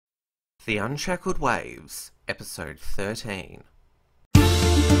The Unshackled Waves, Episode 13.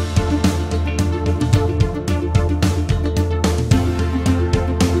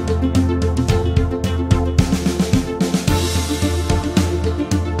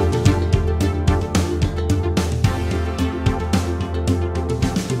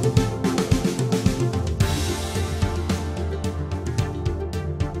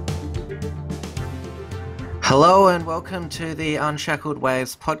 Hello and welcome to the Unshackled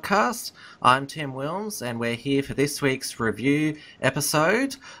Waves podcast. I'm Tim Wilms and we're here for this week's review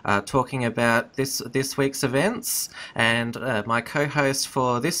episode, talking about this week's events. And my co-host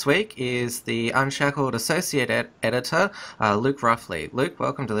for this week is the Unshackled Associate Editor, Luke Ruffley. Luke,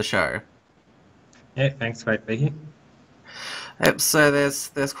 welcome to the show. Yeah, thanks, great to be here. So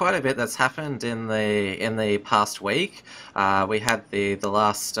there's quite a bit that's happened in the past week. We had the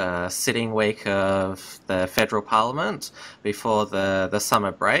last sitting week of the federal parliament before the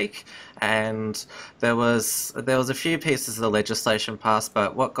summer break, and there was a few pieces of the legislation passed.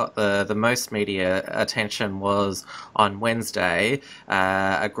 But what got the most media attention was on Wednesday,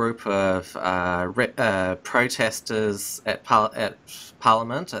 a group of protesters at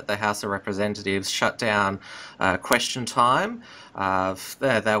Parliament at the House of Representatives shut down question time.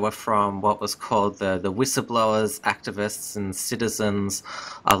 They were from what was called the Whistleblowers, Activists and Citizens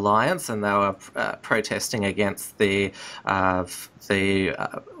Alliance, and they were protesting against the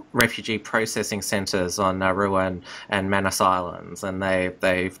refugee processing centres on Nauru and Manus Islands, and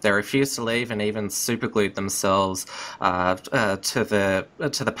they refused to leave and even superglued themselves to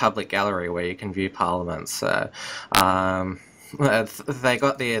the public gallery where you can view Parliament. So they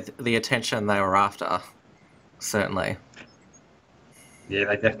got the attention they were after, certainly. Yeah,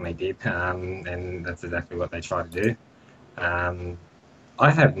 they definitely did, and that's exactly what they tried to do. I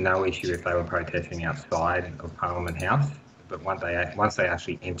have no issue if they were protesting outside of Parliament House, but once they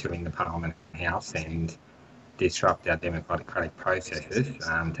actually enter in the Parliament House and disrupt our democratic processes,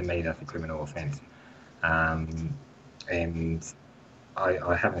 to me that's a criminal offence. And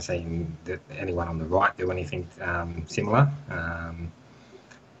I haven't seen anyone on the right do anything similar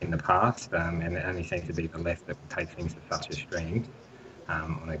in the past, and it only seems to be the left that will take things to such extremes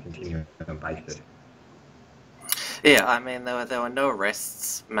on a continuing basis. Yeah, I mean there were no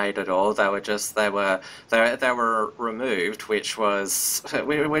arrests made at all. They were removed, which was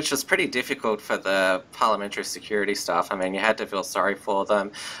pretty difficult for the parliamentary security staff. I mean, you had to feel sorry for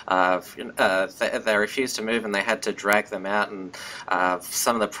them. They refused to move, and they had to drag them out. And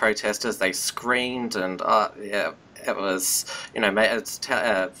some of the protesters, they screamed, and yeah, it was it's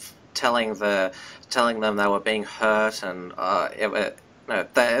telling them they were being hurt, and No,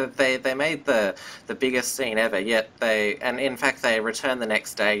 they made the biggest scene ever. Yet in fact they returned the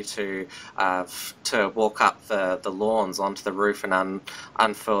next day to walk up the lawns onto the roof and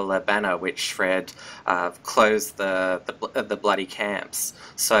unfurl a banner which read "Close the bloody camps."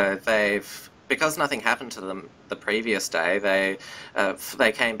 So because nothing happened to them the previous day, they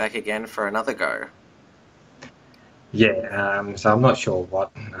came back again for another go. Yeah, so I'm not sure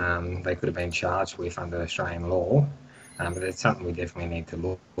what they could have been charged with under Australian law. But it's something we definitely need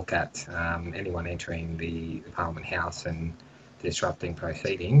to look at. Anyone entering the Parliament House and disrupting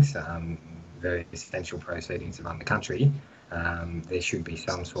proceedings, very essential proceedings around the country, there should be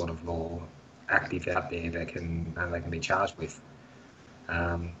some sort of law active out there that they can be charged with.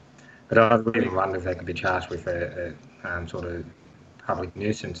 But I would even wonder if they could be charged with a sort of public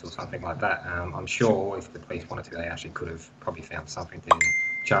nuisance or something like that. I'm sure if the police wanted to, they actually could have probably found something to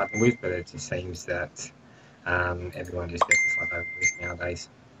charge them with, but it just seems that everyone just gets like over this nowadays.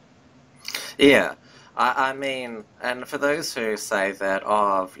 Yeah, I mean, and for those who say that,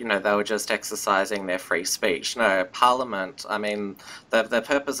 they were just exercising their free speech. No, Parliament, I mean, the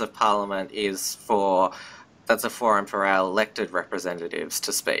purpose of Parliament is that's a forum for our elected representatives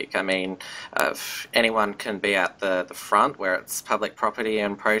to speak. I mean, anyone can be at the front where it's public property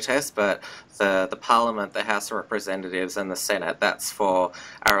and protest, but the Parliament, the House of Representatives and the Senate, that's for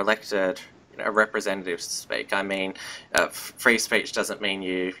our elected representatives to speak. I mean, free speech doesn't mean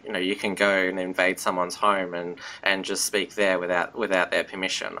you can go and invade someone's home and just speak there without their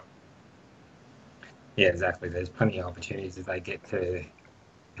permission. Yeah, exactly. There's plenty of opportunities if they get to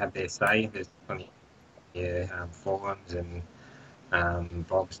have their say. There's plenty of forums and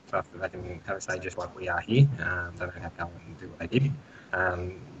blogs stuff that they can have a say, just like we are here. They don't have to go and do what they did.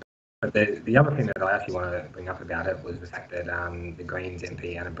 But the other thing that I actually want to bring up about it was the fact that the Greens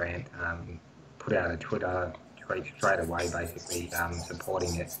MP Anna Brandt put out a Twitter tweet straight away, basically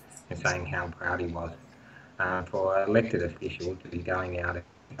supporting it and saying how proud he was. For an elected official to be going out and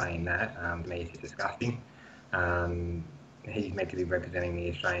saying that, to me, is disgusting. he's meant to be representing the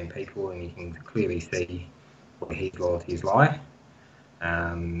Australian people, and you can clearly see where his loyalties lie.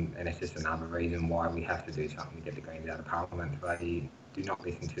 And it's just another reason why we have to do something to get the Greens out of Parliament. They do not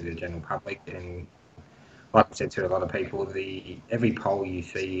listen to the general public, and like I said to a lot of people, every poll you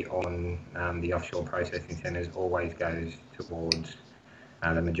see on the offshore processing centres always goes towards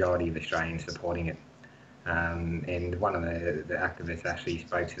the majority of Australians supporting it. And one of the activists actually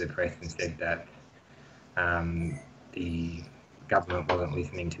spoke to the press and said that the government wasn't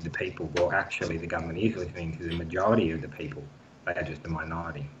listening to the people. Well, actually, the government is listening to the majority of the people. They are just a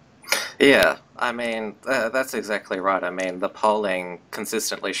minority. Yeah, I mean, that's exactly right. I mean, the polling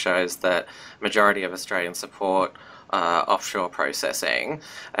consistently shows that majority of Australians support offshore processing,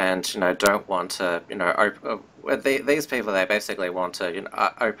 and don't want to these people, they basically want to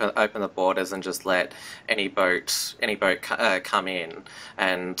open the borders and just let any boat come in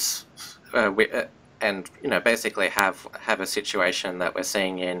and uh, we, uh, and basically have a situation that we're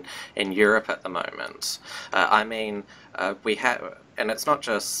seeing in Europe at the moment. I mean, we have, and it's not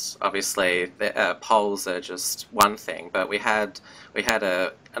just obviously polls are just one thing, but we had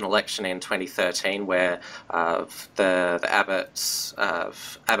an election in 2013 where the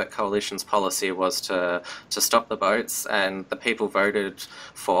Abbott coalition's policy was to stop the boats, and the people voted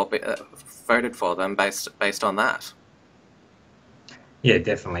for them based on that. Yeah,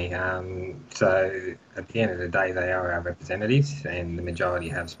 definitely. So at the end of the day, they are our representatives, and the majority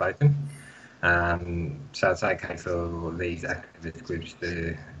have spoken. So it's okay for these activist groups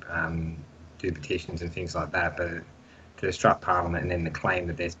to do petitions and things like that, but to disrupt Parliament and then to claim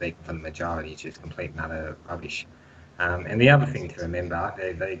that they're speaking for the majority is just complete and utter rubbish. And the other thing to remember,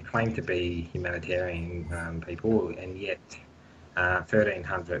 they claim to be humanitarian people, and yet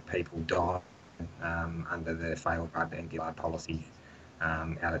 1,300 people died under the failed Rudd and Gillard policies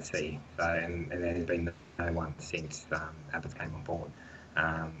out at sea. So, and there's been no one since Abbott came on board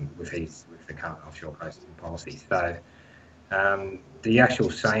with the current offshore processing policy. So, the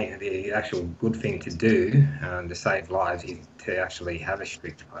actual good thing to do to save lives is to actually have a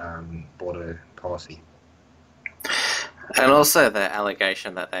strict border policy. And also the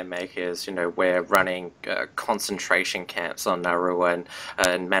allegation that they make is, we're running concentration camps on Nauru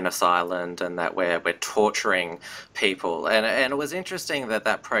and Manus Island, and that we're torturing people. And it was interesting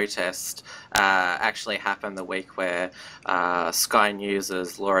that protest actually happened the week where Sky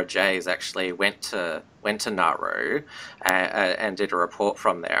News's Laura Jays actually went to Nauru and did a report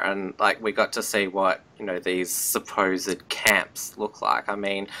from there, and like we got to see what these supposed camps look like. I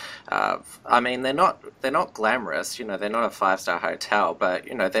mean they're not glamorous. They're not a 5-star hotel, but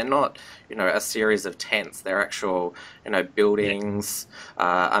they're not a series of tents. They're actual buildings.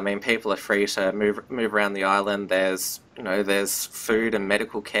 I mean, people are free to move around the island. There's food and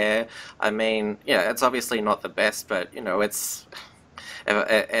medical care. I mean, yeah, it's obviously not the best, but it's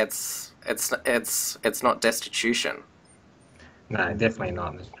not destitution. No, definitely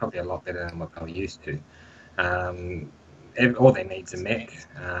not. It's probably a lot better than what they were used to. Um, all their needs are met,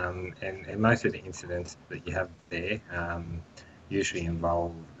 and most of the incidents that you have there usually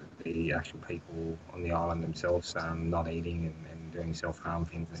involve the actual people on the island themselves not eating and doing self-harm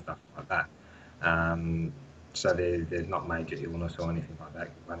things and stuff like that. So there's not major illness or anything like that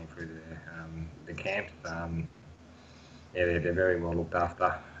running through the camps. Yeah, they're very well looked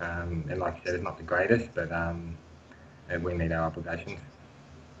after, and like you said, it's not the greatest, but we meet our obligations.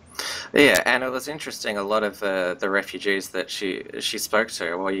 Yeah, and it was interesting. A lot of the refugees that she spoke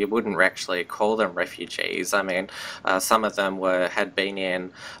to, well, you wouldn't actually call them refugees. I mean, some of them had been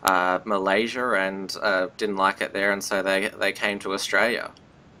in Malaysia and didn't like it there, and so they came to Australia.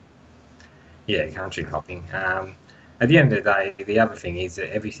 Yeah, country hopping. At the end of the day, the other thing is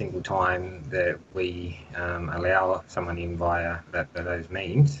that every single time that we allow someone in via those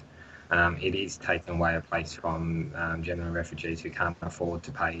means, it is taking away a place from genuine refugees who can't afford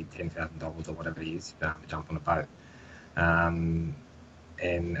to pay $10,000 or whatever it is to jump on a boat.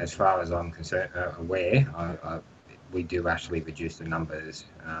 And as far as I'm concerned, aware, we do actually reduce the numbers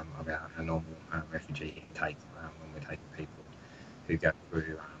of our normal refugee intake when we're taking people who go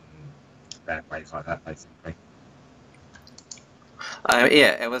through bad ways like that, basically.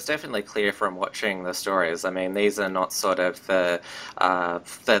 Yeah, it was definitely clear from watching the stories. I mean, these are not sort of the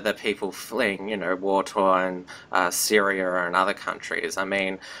people fleeing, war-torn Syria and other countries. I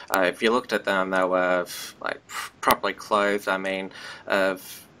mean, if you looked at them, they were like properly clothed. I mean,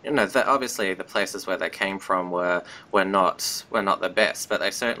 obviously the places where they came from were not the best, but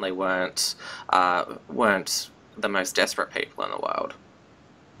they certainly weren't the most desperate people in the world.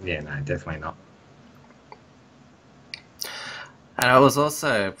 Yeah, no, definitely not. And it was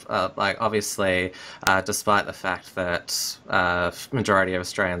also obviously, despite the fact that majority of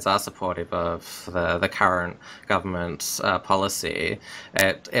Australians are supportive of the current government policy,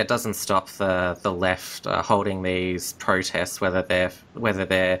 it doesn't stop the left holding these protests, whether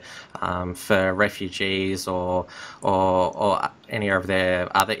they're for refugees or any of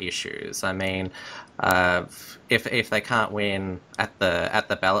their other issues. I mean, uh, if they can't win at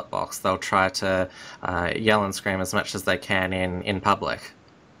the ballot box, they'll try to yell and scream as much as they can in public.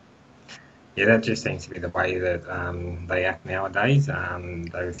 Yeah, that just seems to be the way that they act nowadays.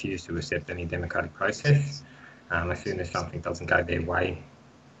 They refuse to accept any democratic process. As soon as something doesn't go their way,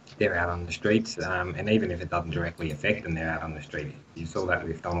 they're out on the streets. And even if it doesn't directly affect them, they're out on the street. You saw that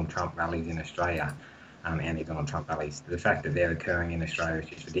with Donald Trump rallies in Australia, anti-Donald Trump rallies. The fact that they're occurring in Australia is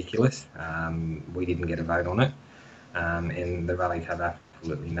just ridiculous. We didn't get a vote on it, and the rallies have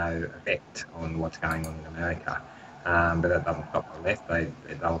absolutely no effect on what's going on in America. But that doesn't stop the left.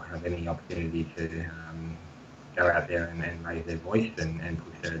 They'll have any opportunity to go out there and raise their voice and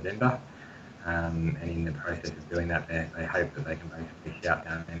push their agenda. And in the process of doing that, they hope that they can basically shout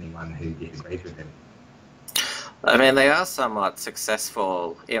down anyone who disagrees with them. I mean, they are somewhat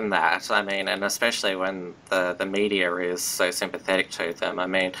successful in that. I mean, and especially when the media is so sympathetic to them. I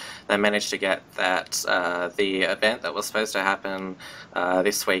mean, they managed to get that the event that was supposed to happen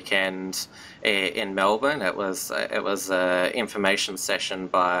this weekend in Melbourne. It was a information session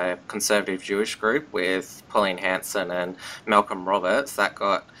by a conservative Jewish group with Pauline Hanson and Malcolm Roberts that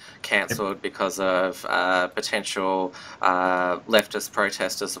got cancelled because of potential leftist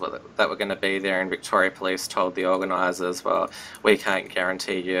protesters that were going to be there, and Victoria Police told the organisers, well, we can't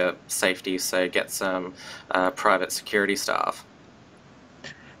guarantee your safety, so get some private security staff.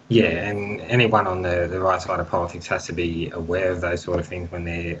 Yeah, and anyone on the right side of politics has to be aware of those sort of things when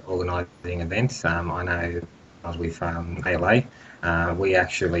they're organising events. I know I was with ALA. We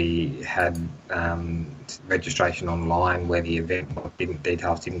actually had registration online where the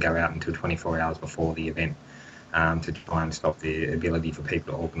details didn't go out until 24 hours before the event, to try and stop the ability for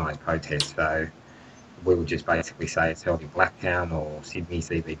people to organise protests. So we would just basically say it's held in Blacktown or Sydney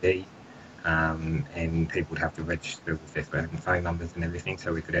CBD. And people would have to register with their phone numbers and everything,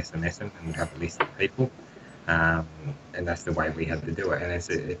 so we could SMS them and we'd have a list of people. And that's the way we had to do it. And it's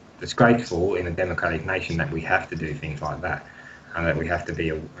disgraceful in a democratic nation that we have to do things like that, and that we have to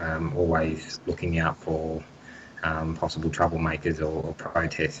be always looking out for possible troublemakers or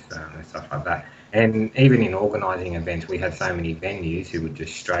protests and stuff like that. And even in organising events, we had so many venues who would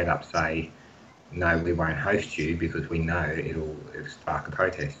just straight up say, no, we won't host you because we know it'll spark a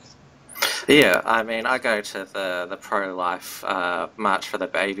protest. Yeah, I mean, I go to the pro-life March for the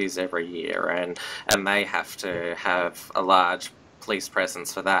Babies every year, and they have to have a large police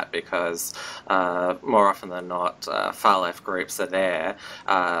presence for that because more often than not, far-left groups are there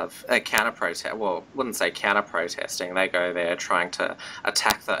counter-protest. Well, wouldn't say counter-protesting. They go there trying to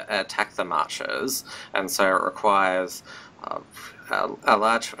attack the marchers, and so it requires a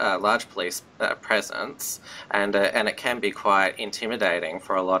large police presence, and it can be quite intimidating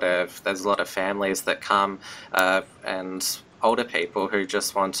for there's a lot of families that come and older people who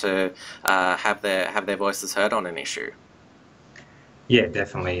just want to have their voices heard on an issue. Yeah,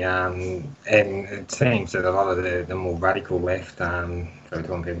 definitely. And it seems that a lot of the more radical left, so we're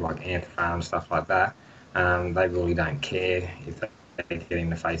talking people like Antifa and stuff like that, they really don't care if they get in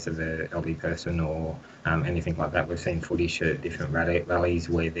the face of an elderly person or anything like that. We've seen footage at different rallies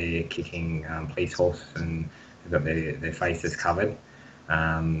where they're kicking police horses and they've got their faces covered.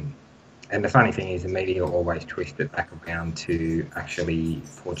 And the funny thing is the media always twist it back around to actually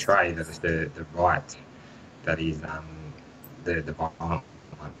portray that it's the right that is the violent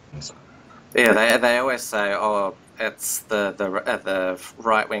ones. Yeah, they always say, oh, it's the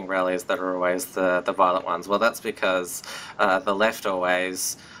right wing rallies that are always the violent ones. Well, that's because the left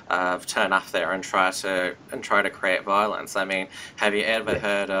always turn up there and try to create violence. I mean, have you ever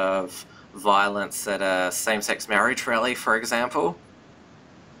heard of violence at a same-sex marriage rally, for example?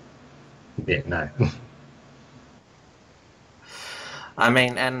 Yeah, no. I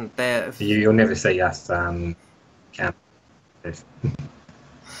mean, and You'll never see us count this.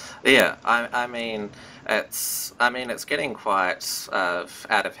 Yeah, I mean, it's getting quite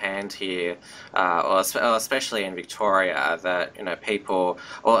out of hand here, or especially in Victoria. That people,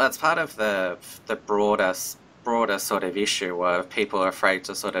 well, it's part of the broader sort of issue of people are afraid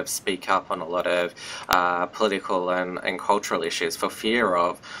to sort of speak up on a lot of political and cultural issues for fear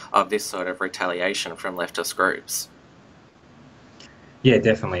of this sort of retaliation from leftist groups. Yeah,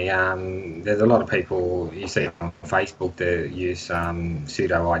 definitely. There's a lot of people you see on Facebook that use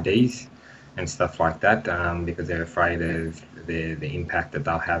pseudo IDs and stuff like that because they're afraid of the impact that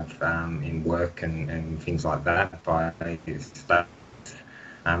they'll have in work and things like that by staff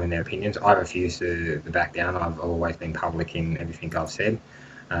in their opinions. I refuse to back down. I've always been public in everything I've said.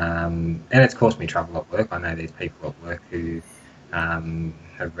 And it's caused me trouble at work. I know there's people at work who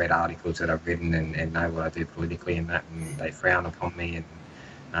have read articles that I've written and know what I do politically and that, and they frown upon me,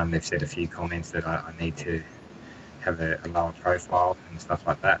 and they've said a few comments that I need to have a lower profile and stuff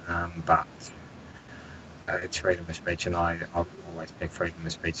like that. But it's freedom of speech, and I've always been freedom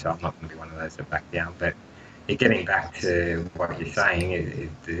of speech, so I'm not going to be one of those that back down. But getting back to what you're saying,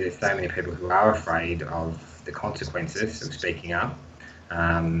 there's so many people who are afraid of the consequences of speaking up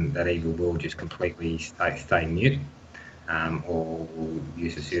that either will just completely stay mute or will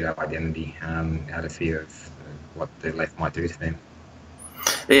use a pseudo identity out of fear of what the left might do to them.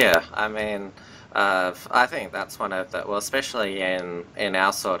 Yeah, I mean, I think that's one of the, well, especially in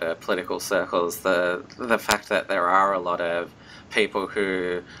our sort of political circles, the fact that there are a lot of people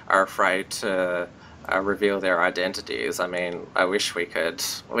who are afraid to reveal their identities. I mean, I wish we could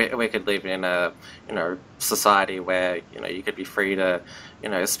live in a society where you could be free to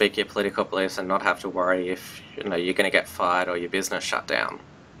speak your political beliefs and not have to worry if you're going to get fired or your business shut down.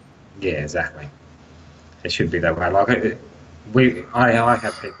 Yeah, exactly. It should be that way. Like I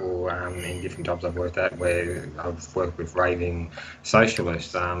have people in different jobs I've worked at where I've worked with raving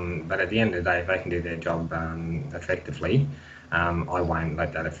socialists, but at the end of the day, if they can do their job effectively, I won't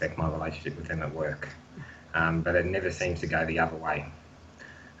let that affect my relationship with them at work. But it never seems to go the other way.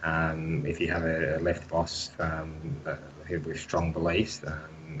 If you have a left boss with strong beliefs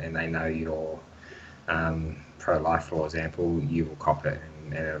and they know you're pro-life, for example, you will cop it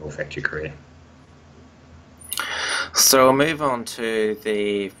and it will affect your career. So we'll move on to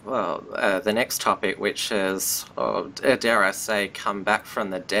the next topic, which is, or dare I say, come back from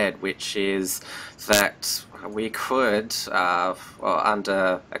the dead, which is that we could,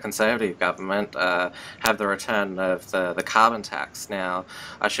 under a Conservative government, have the return of the carbon tax. Now,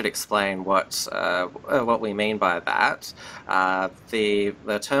 I should explain what we mean by that.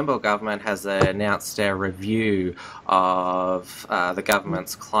 The Turnbull government has announced a review of the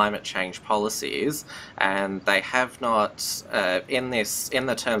government's climate change policies, and they have not, in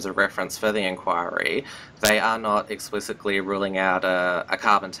the terms of reference for the inquiry, they are not explicitly ruling out a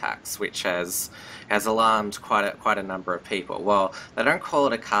carbon tax, which has alarmed quite a number of people. Well, they don't call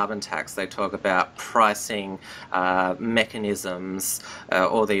it a carbon tax. They talk about pricing mechanisms,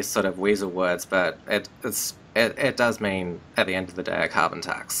 all these sort of weasel words, but it does mean, at the end of the day, a carbon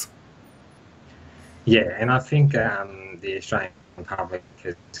tax. Yeah, and I think the Australian public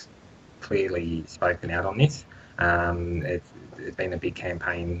has clearly spoken out on this. It's been a big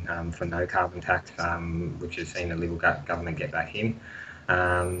campaign for no carbon tax, which has seen the Liberal government get back in.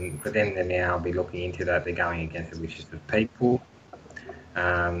 But then they'll now be looking into that. They're going against the wishes of people.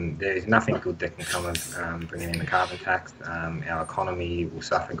 There is nothing good that can come of bringing in the carbon tax. Our economy will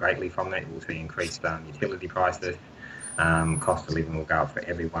suffer greatly from it. We'll see increased utility prices. Cost of living will go up for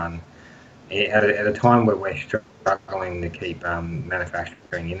everyone. At a time where we're struggling to keep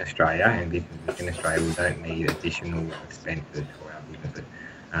manufacturing in Australia and businesses in Australia, we don't need additional expenses for our businesses.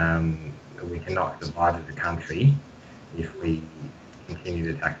 We cannot survive as a country if we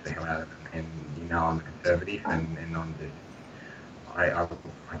continue to tax the hell out of them. And I'm a Conservative, and I'm just, I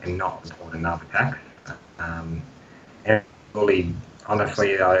cannot support another tax. And really,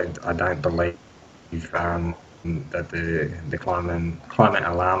 honestly, I don't believe that the climate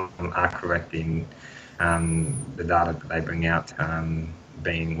alarm are correct in the data that they bring out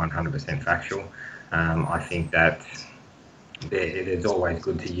being 100% factual. I think that it is always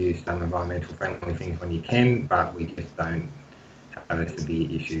good to use some environmental friendly things when you can, but we just don't have a severe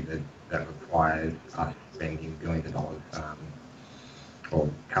issue that requires us spending billions of dollars or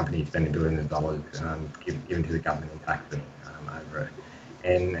companies spending billions of dollars given to the government in taxes over it.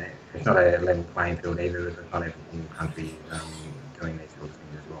 And it's not a level playing field either. It's not every single country doing these sorts of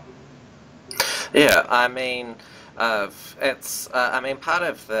things as well. Yeah, I mean, part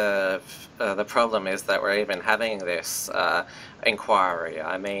of the problem is that we're even having this inquiry.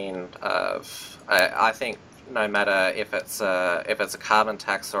 I mean, I think no matter if it's a carbon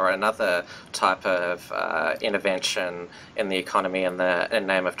tax or another type of intervention in the economy in the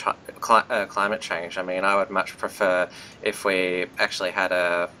name of climate change, I mean, I would much prefer if we actually had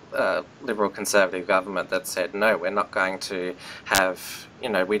a Liberal Conservative government that said, no, we're not going to have,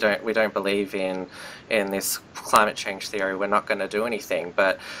 we don't believe in this climate change theory, we're not going to do anything.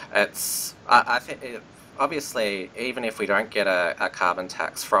 But I think obviously, even if we don't get a carbon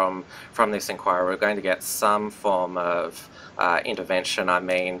tax from this inquiry, we're going to get some form of intervention. I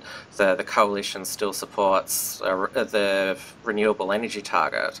mean, the coalition still supports the renewable energy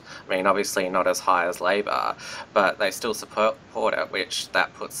target. I mean, obviously not as high as Labor, but they still support it, which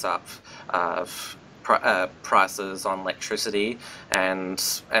that puts up uh, prices on electricity,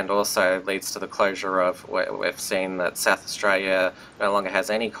 and also leads to the closure of. We've seen that South Australia no longer has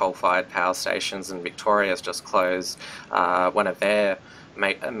any coal-fired power stations, and Victoria's just closed one of their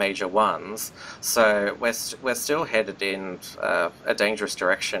major ones. So we're still headed in a dangerous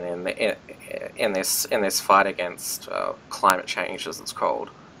direction in this fight against climate change, as it's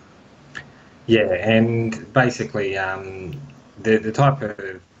called. Yeah, and basically, the type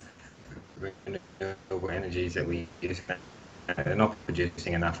of renewable energies that we use, they're not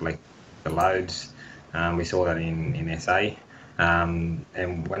producing enough electric loads. We saw that in SA, and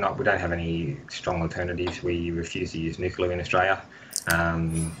we don't have any strong alternatives. We refuse to use nuclear in Australia.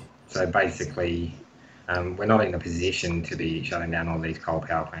 So basically, we're not in a position to be shutting down all these coal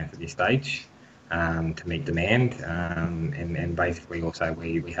power plants at this stage. To meet demand, and basically also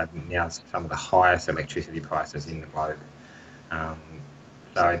we have now some of the highest electricity prices in the globe. Um,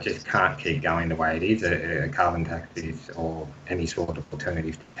 so it just can't keep going the way it is. A carbon tax or any sort of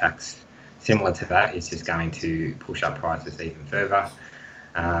alternative tax similar to that is just going to push up prices even further,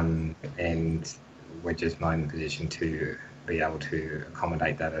 and we're just not in a position to be able to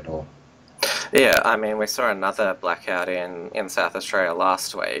accommodate that at all. Yeah, I mean, we saw another blackout in South Australia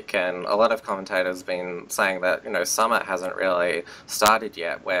last week, and a lot of commentators have been saying that, summer hasn't really started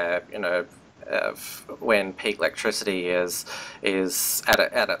yet, where, when peak electricity is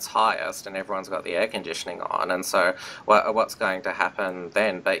at its highest and everyone's got the air conditioning on, and so what's going to happen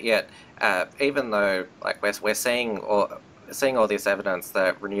then? But yet, even though we're seeing all this evidence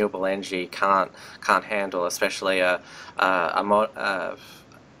that renewable energy can't handle, especially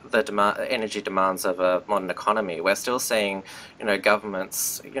the energy demands of a modern economy. We're still seeing,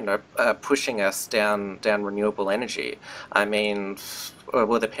 governments, pushing us down renewable energy. I mean,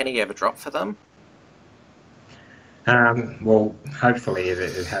 will the penny ever drop for them? Well, hopefully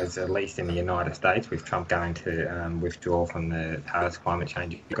it has, at least in the United States, with Trump going to withdraw from the Paris Climate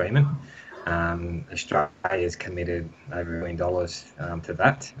Change Agreement. Australia's committed over $1 billion to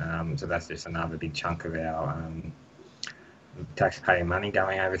that. So that's just another big chunk of our taxpayer money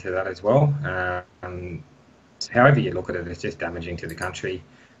going over to that as well. However you look at it, it's just damaging to the country.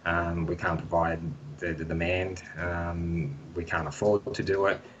 We can't provide the demand. We can't afford to do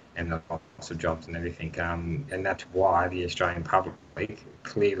it, and the loss of jobs and everything. And that's why the Australian public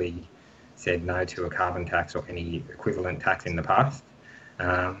clearly said no to a carbon tax or any equivalent tax in the past.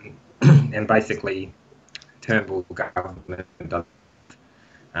 And basically, Turnbull government does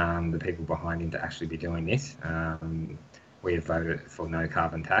the people behind him to actually be doing this. We have voted for no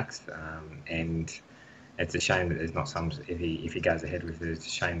carbon tax, and it's a shame that there's not some. If he goes ahead with it, it's a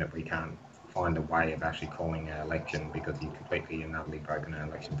shame that we can't find a way of actually calling an election, because he completely and utterly broken an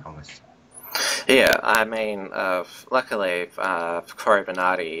election promise. Yeah, I mean, luckily, Cory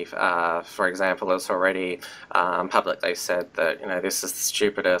Bernardi, for example, has already publicly said that, this is the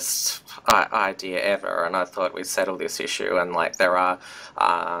stupidest idea ever, and I thought we'd settle this issue. And there are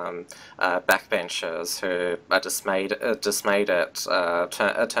backbenchers who are dismayed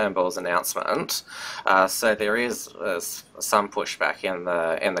at Turnbull's announcement. So there is some pushback in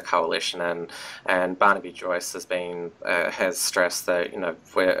the coalition, and Barnaby Joyce has stressed that,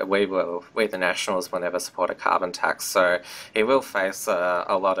 we the Nationals will never support a carbon tax, so he will face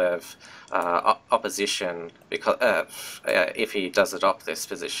a lot of opposition if he does adopt this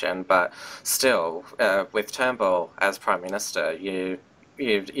position. But still, with Turnbull as Prime Minister, you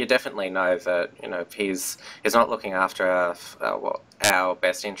definitely know that, he's not looking after our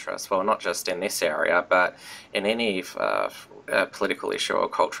best interests. Well, not just in this area, but in any political issue or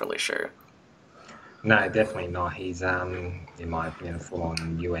cultural issue. No, definitely not. He's, in my opinion, a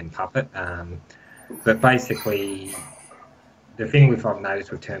full-on UN puppet. But basically, the thing I've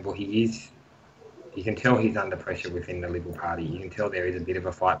noticed with Turnbull, you can tell he's under pressure within the Liberal Party. You can tell there is a bit of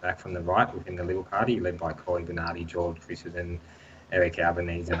a fight back from the right within the Liberal Party, led by Cory Bernardi, George Christensen, Eric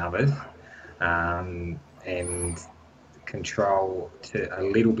Albanese, and others. And control to a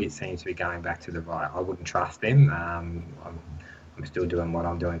little bit seems to be going back to the right. I wouldn't trust them. I'm still doing what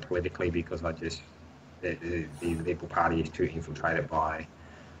I'm doing politically, because the Liberal Party is too infiltrated by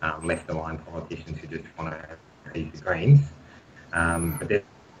left-aligned politicians who just want to appease the Greens. But there's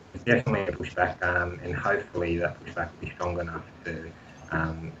definitely a pushback, and hopefully that pushback will be strong enough to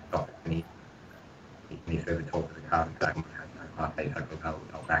stop any further talk of the carbon tax. Hopefully they'll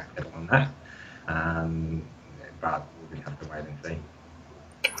backpedal on that. Um, but we'll just have to wait and see.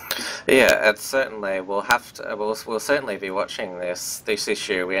 Yeah, it's certainly we'll have to we'll certainly be watching this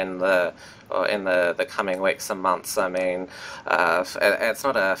issue in the coming weeks and months. I mean, it's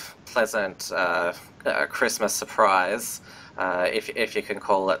not a pleasant Christmas surprise. If you can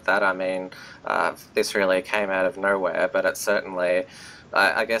call it that. I mean, this really came out of nowhere, but it's certainly,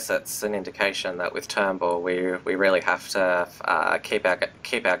 I guess it's an indication that with Turnbull, we really have to keep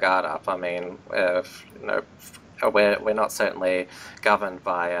our guard up. I mean, we're not certainly governed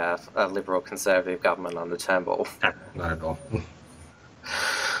by a Liberal Conservative government under Turnbull. No, not at all.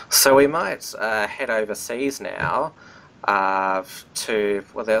 So we might head overseas now well,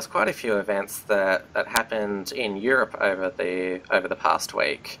 there's quite a few events that happened in Europe over the past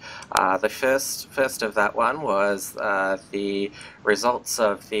week. The first of that one was the results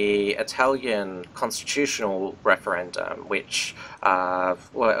of the Italian constitutional referendum, which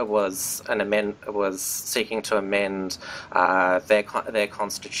was seeking to amend their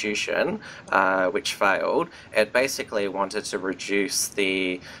constitution, which failed. It basically wanted to reduce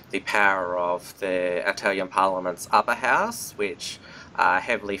the power of the Italian Parliament's upper house, which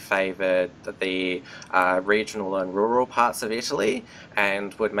heavily favoured the regional and rural parts of Italy,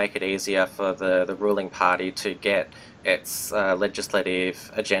 and would make it easier for the ruling party to get its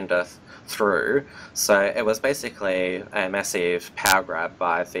legislative agenda through. So it was basically a massive power grab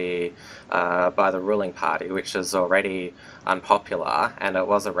by the ruling party, which is already unpopular, and it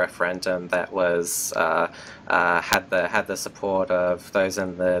was a referendum that was had the support of those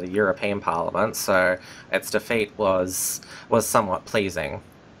in the European Parliament. So its defeat was somewhat pleasing.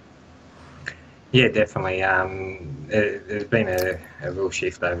 Yeah, definitely. There's been a real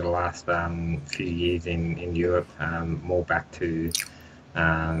shift over the last few years in Europe, more back to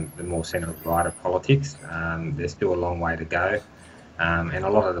the more centre-right of politics. There's still a long way to go. And a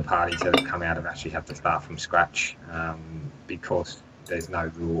lot of the parties that have come out have actually had to start from scratch because there's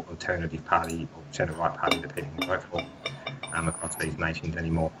no real alternative party or centre-right party that people can vote for across these nations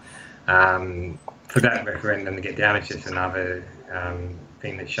anymore. For that referendum to get down, it's just another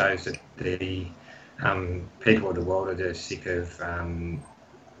thing that shows that the people of the world are just sick of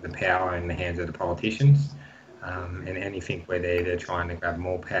the power in the hands of the politicians. And anything where they're trying to grab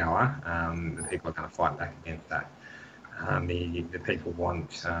more power, the people are going to fight back against that. The people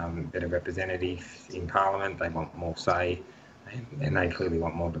want better representatives in Parliament, they want more say, and they clearly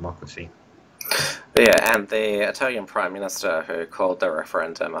want more democracy. Yeah, and the Italian Prime Minister who called the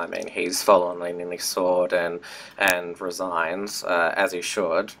referendum, I mean, he's fallen on his sword and resigned, as he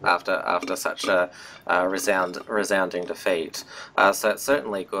should, after such a resounding defeat. So it's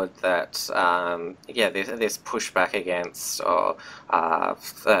certainly good that, this pushback against the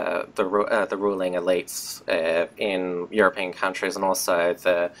ruling elites in European countries, and also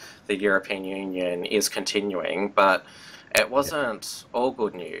the European Union, is continuing, but it wasn't all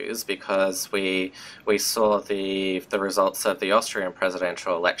good news, because we saw the results of the Austrian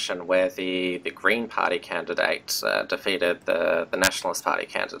presidential election, where the Green Party candidate defeated the Nationalist Party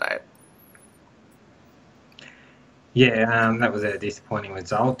candidate. Yeah, that was a disappointing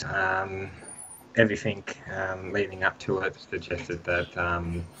result. Everything leading up to it suggested that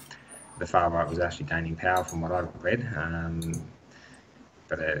the far right was actually gaining power, from what I've read,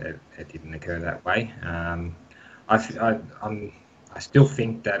 but it didn't occur that way. I still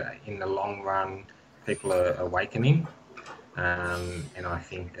think that in the long run, people are awakening, and I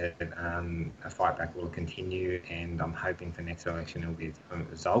think that a fight back will continue, and I'm hoping for next election it'll be a different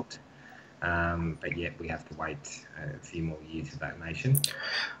result. But yet we have to wait a few more years for that nation.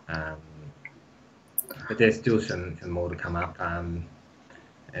 But there's still some more to come up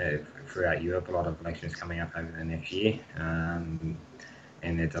throughout Europe. A lot of elections coming up over the next year, and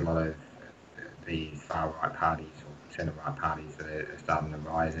there's a lot of the far right parties or centre right parties that are starting to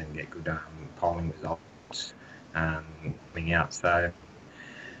rise and get good polling results coming out. So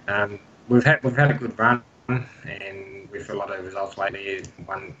we've had a good run, and with a lot of results lately,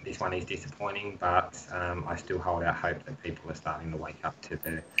 this one is disappointing, but I still hold out hope that people are starting to wake up to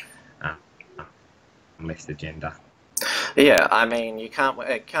the left agenda. Yeah, I mean, you can't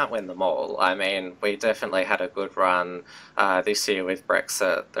win them all. I mean, we definitely had a good run this year with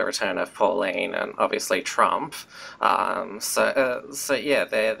Brexit, the return of Pauline, and obviously Trump. So yeah,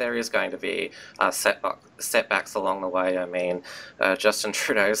 there is going to be setbacks along the way. I mean, Justin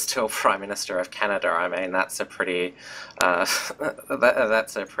Trudeau is still Prime Minister of Canada. I mean, that's a pretty bad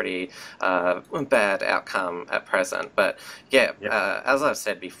outcome at present. But yeah, as I've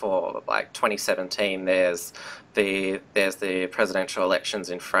said before, like 2017, there there's the presidential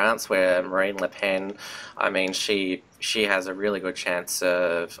elections in France where Marine Le Pen, I mean, she has a really good chance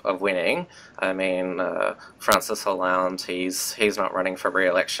of winning. I mean, Francis Hollande, he's not running for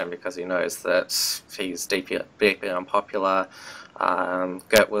re-election because he knows that he's deeply unpopular.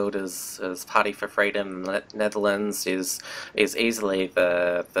 Geert Wilders' Party for Freedom in the Netherlands is easily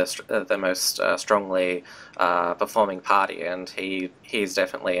the most strongly performing party, and he's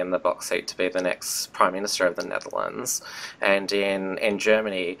definitely in the box seat to be the next Prime Minister of the Netherlands. And in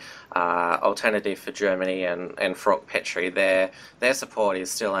Germany, Alternative for Germany and Frau Petri, their support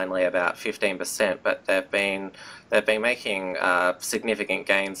is still only about 15%, but they've been making significant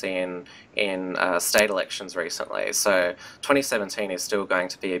gains in state elections recently. So 2017 is still going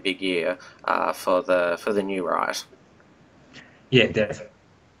to be a big year for the new right. Yeah,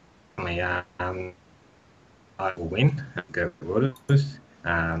 definitely. I will win, Geert Wilders,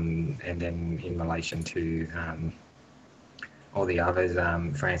 and then in relation to all the others,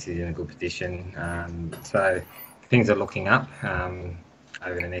 France is in a good position. So things are looking up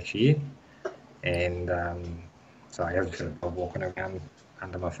over the next year, and sorry, I was sort of walking around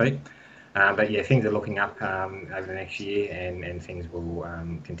under my feet. But yeah, things are looking up over the next year, and things will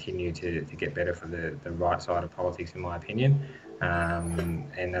continue to get better for the right side of politics, in my opinion.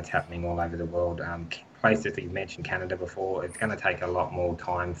 And that's happening all over the world. Places that you mentioned, Canada before, it's going to take a lot more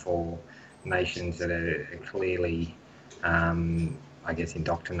time for nations that are clearly, I guess,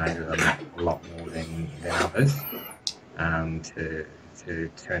 indoctrinated a lot more than others to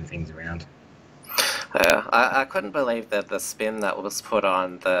turn things around. I couldn't believe that the spin that was put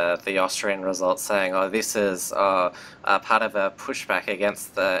on the Austrian results, saying, "Oh, this is part of a pushback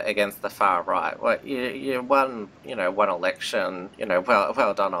against the far right." Well, you won one election,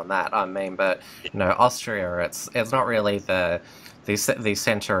 well done on that. I mean, but Austria, it's not really the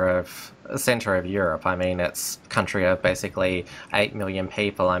center of Europe. I mean, it's a country of basically 8 million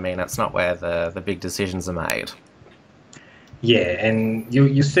people. I mean, it's not where the big decisions are made. Yeah, and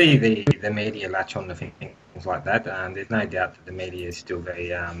you see the media latch on to things like that. There's no doubt that the media is still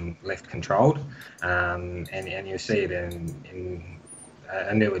very left controlled, and you see it in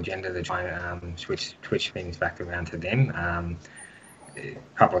a new agenda to try and switch things back around to them.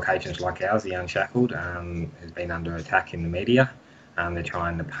 Publications like ours, the Unshackled, has been under attack in the media. They're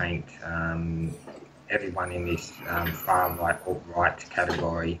trying to paint everyone in this far right, alt-right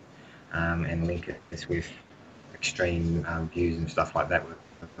category and link this with extreme views and stuff like that,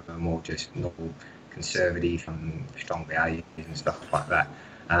 with more just normal conservative and strong values and stuff like that.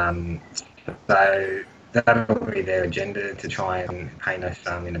 So that'll be their agenda, to try and paint us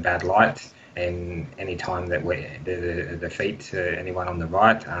in a bad light. And any time that there's a defeat to anyone on the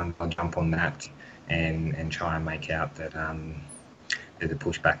right, I'll jump on that and try and make out that there's a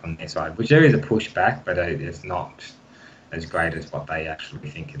pushback on their side, which there is a pushback, but it's not as great as what they actually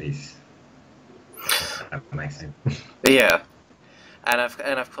think it is. That makes sense. Yeah. And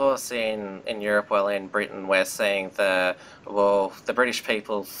of course in Europe, well, in Britain, we're seeing the British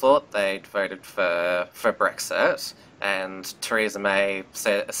people thought they'd voted for Brexit, and Theresa May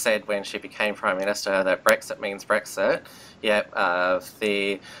said when she became Prime Minister that Brexit means Brexit. Yet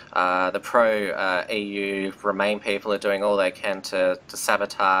the pro EU Remain people are doing all they can to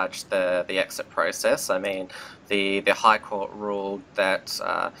sabotage the exit process. I mean, the High Court ruled that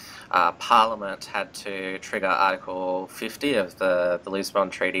Parliament had to trigger Article 50 of the Lisbon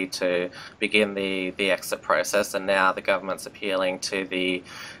Treaty to begin the exit process, and now the government's appealing to the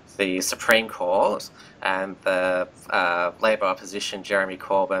Supreme Court, and the Labour opposition, Jeremy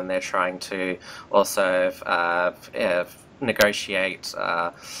Corbyn, they're trying to also negotiate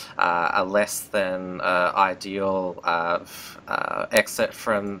a less than ideal exit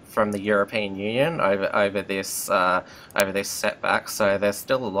from the European Union over this setback. So there's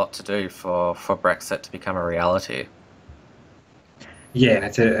still a lot to do for Brexit to become a reality. Yeah, and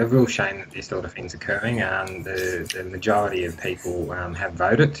it's a real shame that this sort of thing's occurring. The majority of people have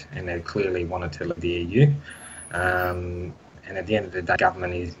voted, and they clearly wanted to leave the EU. And at the end of the day,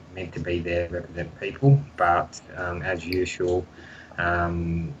 government is meant to be there to represent people, but as usual,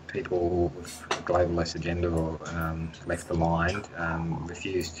 people with a globalist agenda or left aligned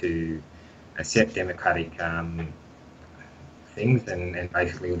refuse to accept democratic things, and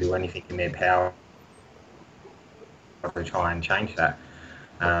basically will do anything in their power to try and change that.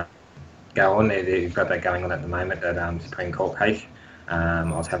 Go on there, you've got that going on at the moment, that Supreme Court case. I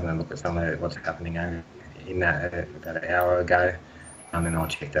was having a look at some of what's happening in that about an hour ago, and I'll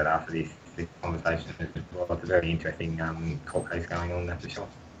check that after this conversation as well. It's a very interesting court case going on, that's for sure.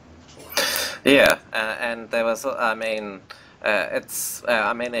 Yeah, and there was, I mean,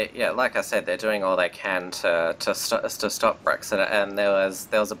 I mean, yeah, like I said, they're doing all they can to stop Brexit. And there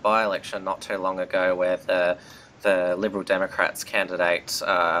was a by-election not too long ago where the Liberal Democrats candidate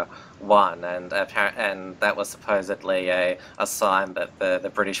won, and that was supposedly a sign that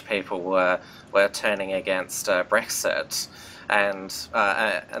the British people were turning against Brexit. And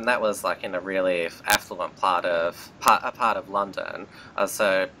that was like in a really affluent part of London.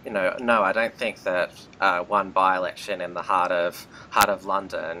 So no, I don't think that one by-election in the heart of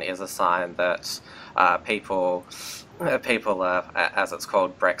London is a sign that people as it's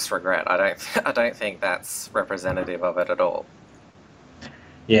called, Brex regret. I don't think that's representative of it at all.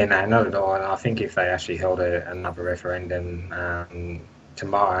 Yeah, no, not at all. And I think if they actually held another referendum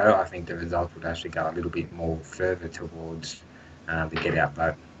tomorrow, I think the results would actually go a little bit more further towards the get out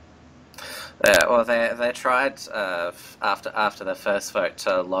vote. Well, they tried after the first vote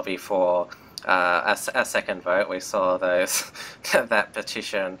to lobby for a second vote. We saw those that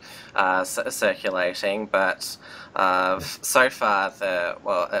petition circulating, but so far,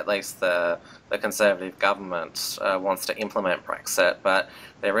 at least the Conservative government wants to implement Brexit, but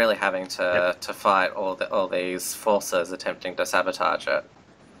they're really having Yep. to fight all these forces attempting to sabotage it.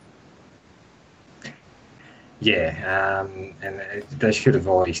 Yeah, and they should have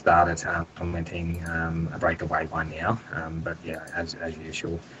already started implementing a breakaway by now. But yeah, as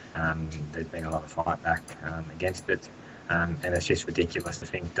usual, there's been a lot of fight back against it. And it's just ridiculous to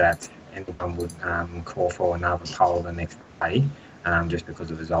think that anyone would call for another poll the next day just because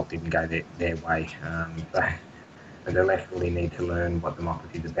the result didn't go their way. So the left really need to learn what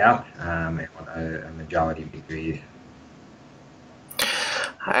democracy is about and what a majority victory is.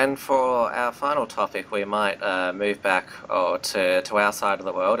 And for our final topic, we might move back to our side of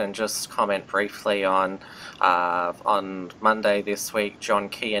the world and just comment briefly on Monday this week. John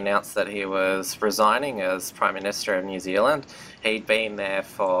Key announced that he was resigning as Prime Minister of New Zealand. He'd been there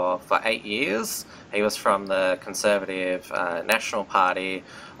for 8 years. He was from the Conservative National Party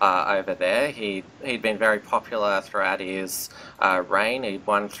over there. He'd been very popular throughout his reign. He'd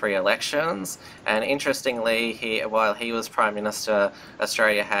won 3 elections, and interestingly, while he was Prime Minister,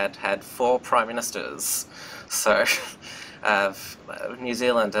 Australia had 4 Prime Ministers. So uh, New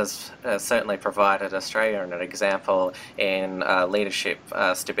Zealand has certainly provided Australia an example in leadership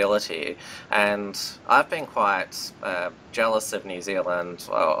stability, and I've been quite jealous of New Zealand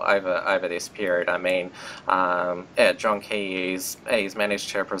over this period. I mean, yeah, John Key he's managed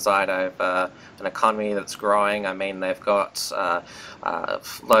to preside over an economy that's growing. I mean, they've got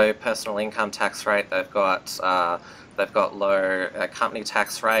low personal income tax rate. They've got low company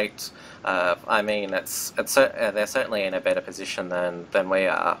tax rate. I mean, they're certainly in a better position than we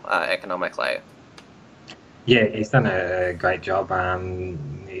are economically. Yeah, he's done a great job.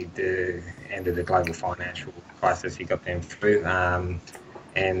 The end of the global financial crisis, he got them through.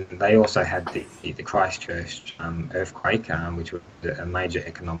 And they also had the Christchurch earthquake, which was a major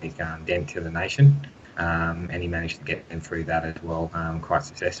economic dent to the nation. And he managed to get them through that as well quite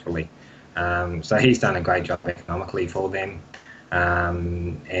successfully. So he's done a great job economically for them.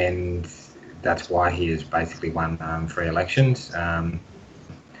 And that's why he has basically won 3 elections. And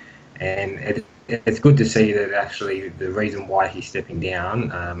it's good to see that actually the reason why he's stepping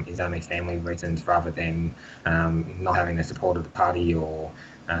down is only family reasons rather than not having the support of the party or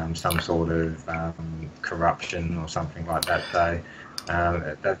some sort of corruption or something like that. So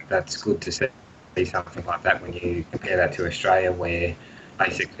that's good to see something like that when you compare that to Australia, where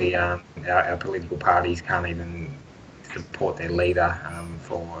basically our political parties can't even support their leader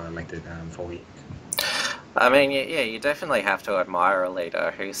for elected 4 years. I mean, yeah, you definitely have to admire a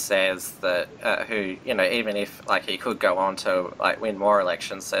leader who says that, who, even if like he could go on to like win more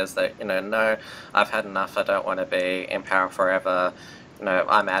elections, says that, no, I've had enough. I don't want to be in power forever.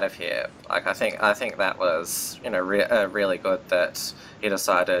 I'm out of here. Like I think that was, really good that he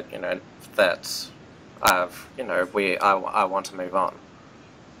decided, that I want to move on.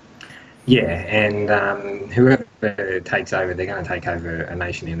 Yeah, and whoever takes over, they're going to take over a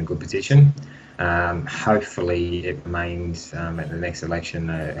nation in a good position. Hopefully, it remains at the next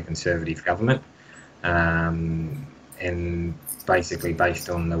election a Conservative government. And basically, based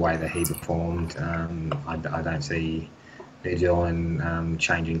on the way that he performed, I don't see New Zealand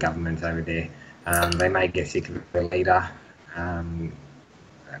changing government over there. They may get sick of a leader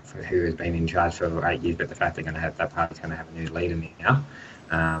who has been in charge for 8 years, but the fact that party's going to have a new leader now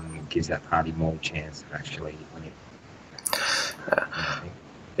gives that party more chance of actually winning.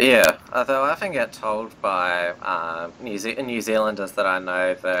 Yeah, although I often get told by New Zealanders that I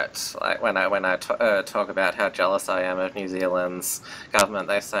know that, like, when I talk about how jealous I am of New Zealand's government,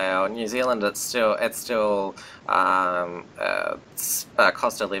 they say, "Oh, New Zealand, it's still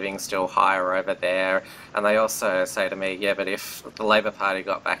cost of living still higher over there," and they also say to me, "Yeah, but if the Labor Party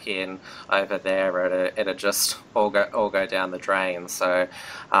got back in over there, it'd just all go down the drain." So.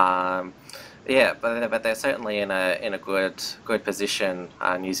 Um, yeah, but they're certainly in a good position,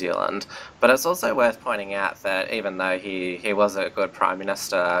 New Zealand. But it's also worth pointing out that even though he was a good prime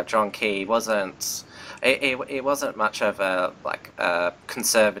minister, John Key wasn't. He wasn't much of a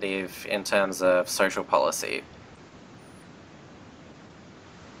conservative in terms of social policy.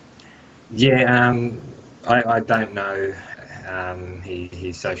 Yeah, I don't know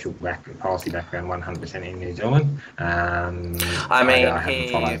his policy background 100% in New Zealand. I haven't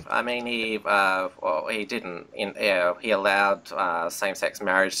followed. Well, he didn't. He allowed same-sex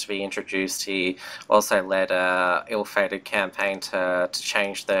marriage to be introduced. He also led a ill-fated campaign to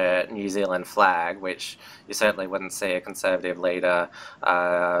change the New Zealand flag, which you certainly wouldn't see a conservative leader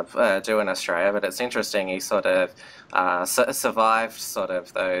do in Australia. But it's interesting. He sort of survived sort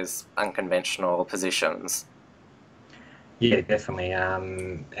of those unconventional positions. Yeah, definitely.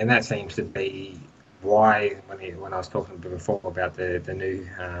 And that seems to be why, when I was talking before about the new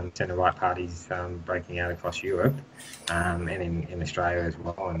centre-right parties breaking out across Europe and in Australia as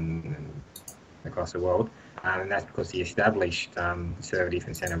well and across the world, and that's because the established conservative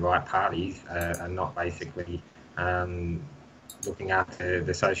and centre-right parties are not basically looking after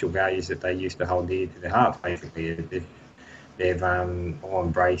the social values that they used to hold dear to their hearts. Basically, they've all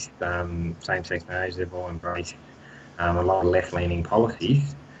embraced same-sex marriage. They've all embraced a lot of left-leaning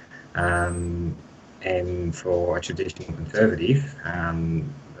policies, and for a traditional conservative,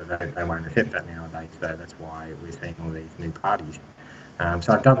 they won't accept that nowadays. So that's why we're seeing all these new parties.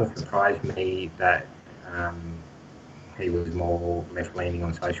 So it doesn't surprise me that he was more left-leaning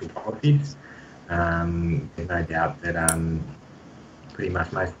on social policies. There's no doubt that pretty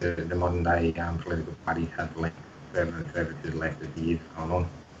much most of the modern-day political parties have leaned further and further to the left as the years gone on.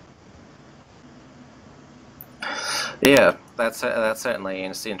 Yeah, that's certainly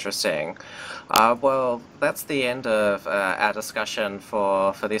interesting. Well, that's the end of our discussion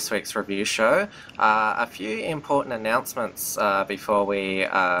for this week's review show. A few important announcements before we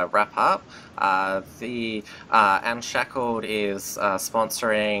wrap up. The Unshackled is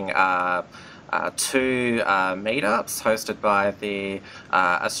sponsoring two meetups hosted by the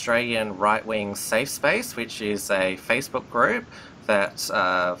Australian Right Wing Safe Space, which is a Facebook group that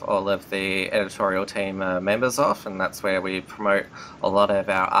all of the editorial team are members of, and that's where we promote a lot of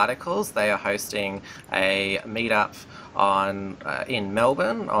our articles. They are hosting a meetup in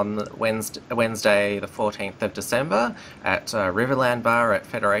Melbourne on Wednesday the 14th of December at Riverland Bar at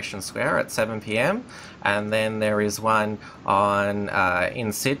Federation Square at 7 p.m. And then there is one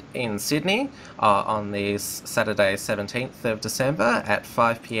in Sydney on the Saturday 17th of December at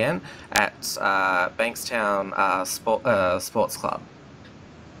 5 p.m. at Bankstown Sports Club.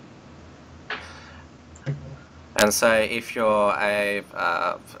 And so if you're a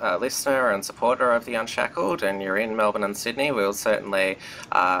listener and supporter of the Unshackled and you're in Melbourne and Sydney, we'll certainly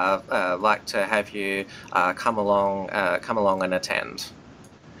like to have you come along and attend.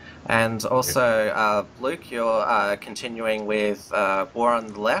 And also, Luke, you're continuing with War on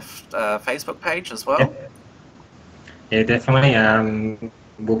the Left Facebook page as well? Yeah, definitely.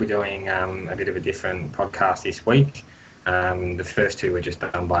 We'll be doing a bit of a different podcast this week. The first two were just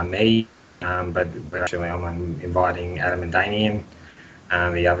done by me. But I'm inviting Adam and Damien,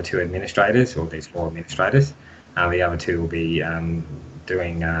 the other two administrators, or these four administrators. The other two will be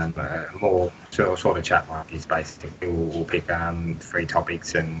doing a more sort of chat like this. Basically, we'll pick 3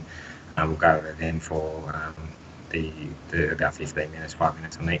 topics and we'll go over them for the about 15 minutes, 5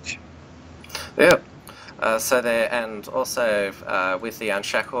 minutes on each. Yeah. And also with the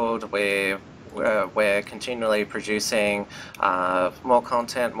Unshackled, we're continually producing more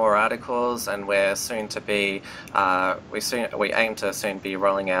content, more articles, and we're soon to be we aim to soon be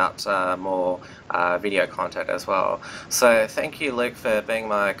rolling out more video content as well. So thank you, Luke, for being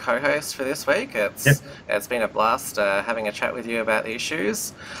my co-host for this week. It's been a blast having a chat with you about the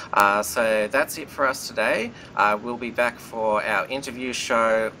issues. So that's it for us today. We'll be back for our interview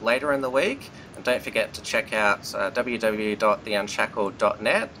show later in the week. And don't forget to check out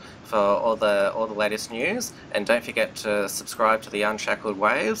www.theunshackled.net for all the latest news, and don't forget to subscribe to the Unshackled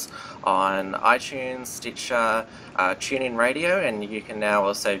Waves on iTunes, Stitcher, TuneIn Radio, and you can now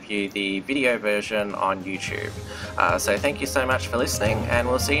also view the video version on YouTube. So thank you so much for listening, and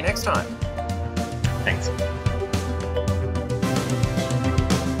we'll see you next time. Thanks.